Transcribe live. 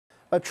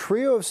A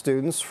trio of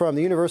students from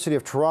the University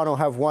of Toronto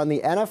have won the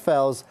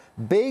NFL's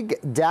Big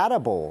Data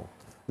Bowl.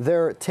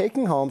 They're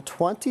taking home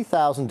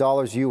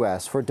 $20,000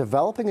 US for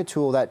developing a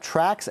tool that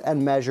tracks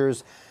and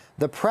measures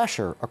the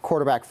pressure a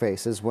quarterback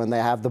faces when they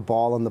have the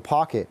ball in the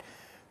pocket.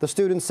 The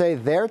students say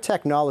their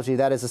technology,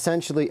 that is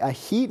essentially a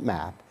heat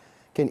map,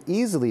 can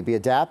easily be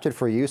adapted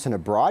for use in a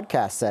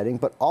broadcast setting,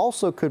 but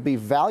also could be a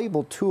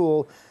valuable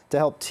tool to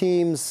help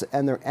teams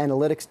and their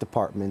analytics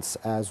departments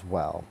as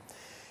well.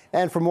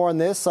 And for more on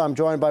this, I'm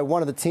joined by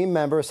one of the team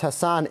members,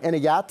 Hassan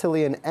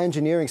Inayatli, an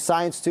engineering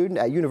science student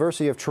at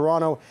University of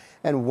Toronto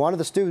and one of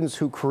the students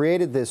who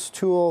created this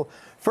tool.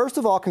 First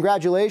of all,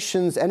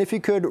 congratulations. And if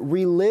you could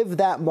relive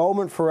that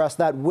moment for us,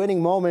 that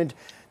winning moment,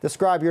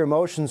 describe your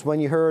emotions when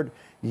you heard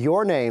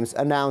your names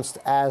announced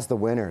as the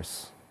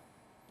winners.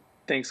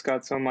 Thanks,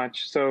 Scott, so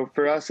much. So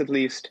for us, at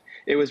least,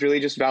 it was really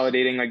just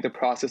validating the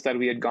process that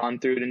we had gone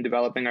through in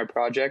developing our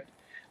project.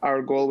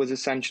 Our goal was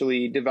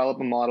essentially develop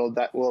a model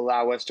that will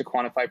allow us to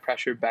quantify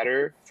pressure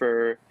better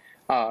for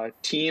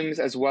teams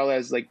as well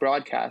as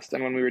broadcast.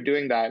 And when we were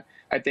doing that,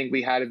 I think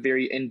we had a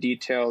very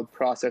detailed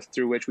process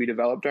through which we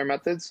developed our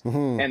methods.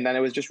 And then it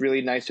was just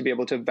really nice to be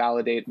able to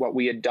validate what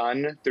we had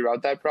done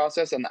throughout that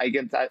process. And I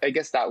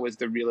guess that was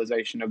the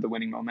realization of the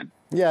winning moment.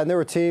 Yeah, and there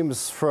were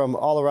teams from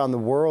all around the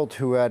world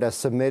who had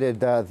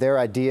submitted their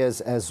ideas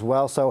as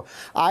well. So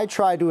I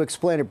tried to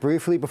explain it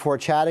briefly before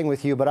chatting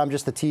with you, but I'm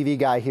just the TV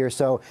guy here.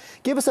 So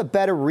give us a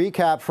better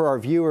recap for our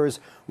viewers,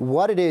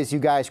 what it is you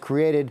guys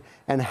created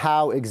and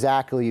how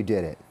exactly you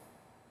did it.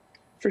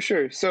 For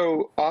sure.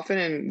 So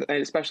often,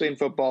 especially in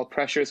football,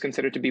 pressure is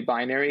considered to be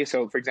binary.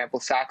 So, for example,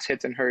 sacks,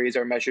 hits, and hurries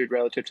are measured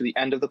relative to the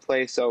end of the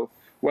play. So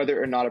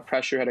whether or not a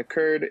pressure had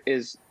occurred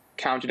is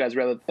counted as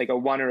like a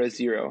 1 or a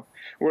 0.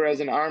 Whereas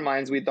in our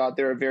minds, we thought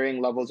there are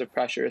varying levels of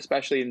pressure,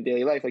 especially in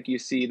daily life. You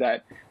see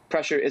that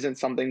pressure isn't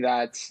something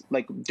that's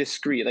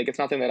discrete. It's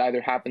nothing that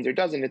either happens or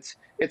doesn't.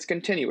 It's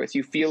continuous.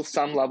 You feel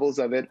some levels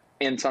of it,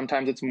 and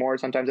sometimes it's more,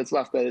 sometimes it's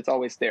less, but it's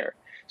always there.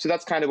 So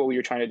that's kind of what we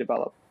were trying to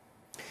develop.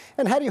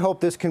 And how do you hope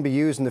this can be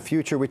used in the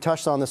future? We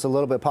touched on this a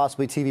little bit,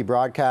 possibly TV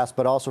broadcast,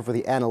 but also for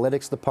the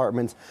analytics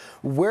departments.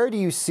 Where do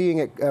you see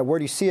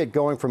it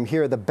going from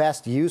here, the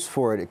best use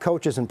for it?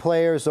 Coaches and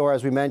players, or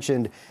as we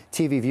mentioned,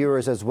 TV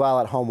viewers as well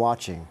at home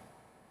watching?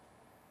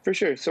 For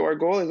sure. So our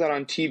goal is that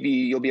on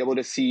TV, you'll be able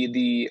to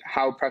see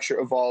how pressure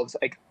evolves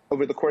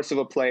over the course of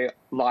a play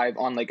live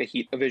on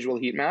a visual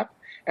heat map.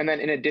 And then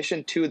in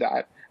addition to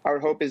that, our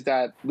hope is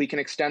that we can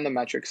extend the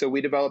metrics. So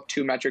we developed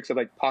 2 metrics of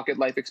pocket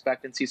life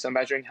expectancy, so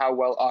measuring how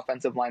well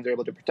offensive lines are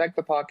able to protect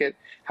the pocket,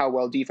 how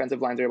well defensive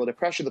lines are able to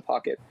pressure the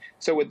pocket.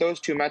 So with those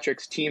 2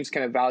 metrics, teams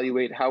can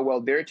evaluate how well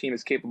their team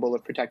is capable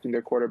of protecting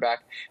their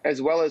quarterback,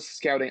 as well as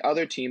scouting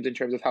other teams in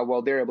terms of how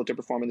well they're able to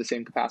perform in the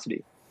same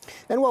capacity.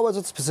 And what was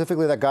it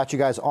specifically that got you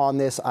guys on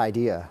this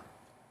idea?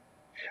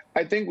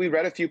 I think we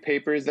read a few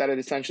papers that had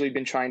essentially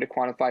been trying to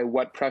quantify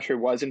what pressure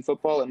was in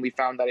football, and we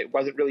found that it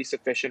wasn't really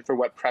sufficient for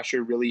what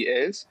pressure really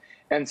is.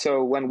 And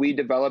so when we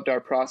developed our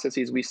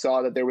processes, we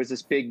saw that there was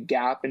this big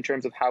gap in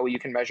terms of how you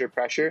can measure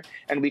pressure,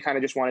 and we kind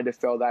of just wanted to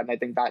fill that, and I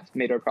think that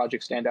made our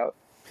project stand out.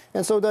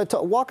 And so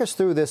to walk us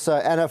through this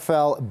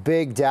NFL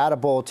Big Data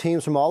Bowl,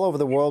 teams from all over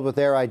the world with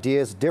their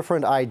ideas,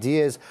 different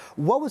ideas.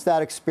 What was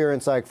that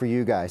experience like for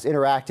you guys,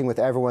 interacting with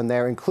everyone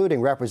there,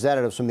 including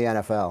representatives from the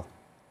NFL?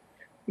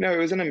 No, it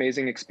was an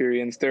amazing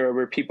experience. There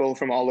were people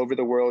from all over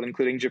the world,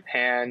 including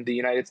Japan, the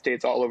United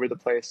States, all over the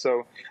place.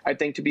 So I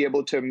think to be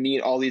able to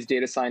meet all these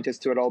data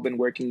scientists who had all been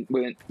working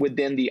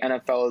within the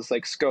NFL's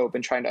scope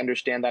and trying to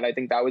understand that, I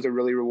think that was a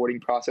really rewarding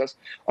process.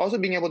 Also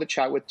being able to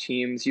chat with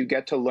teams, you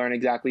get to learn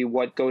exactly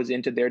what goes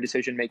into their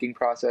decision-making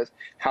process,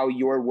 how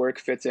your work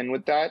fits in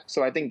with that.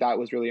 So I think that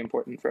was really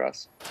important for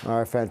us. All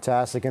right,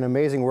 fantastic. And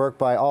amazing work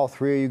by all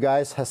 3 of you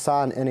guys.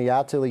 Hassan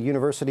Inayatli,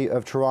 University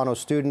of Toronto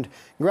student.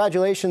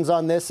 Congratulations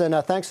on this, and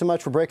thanks so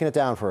much for breaking it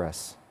down for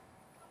us.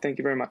 Thank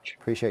you very much.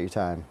 Appreciate your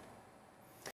time.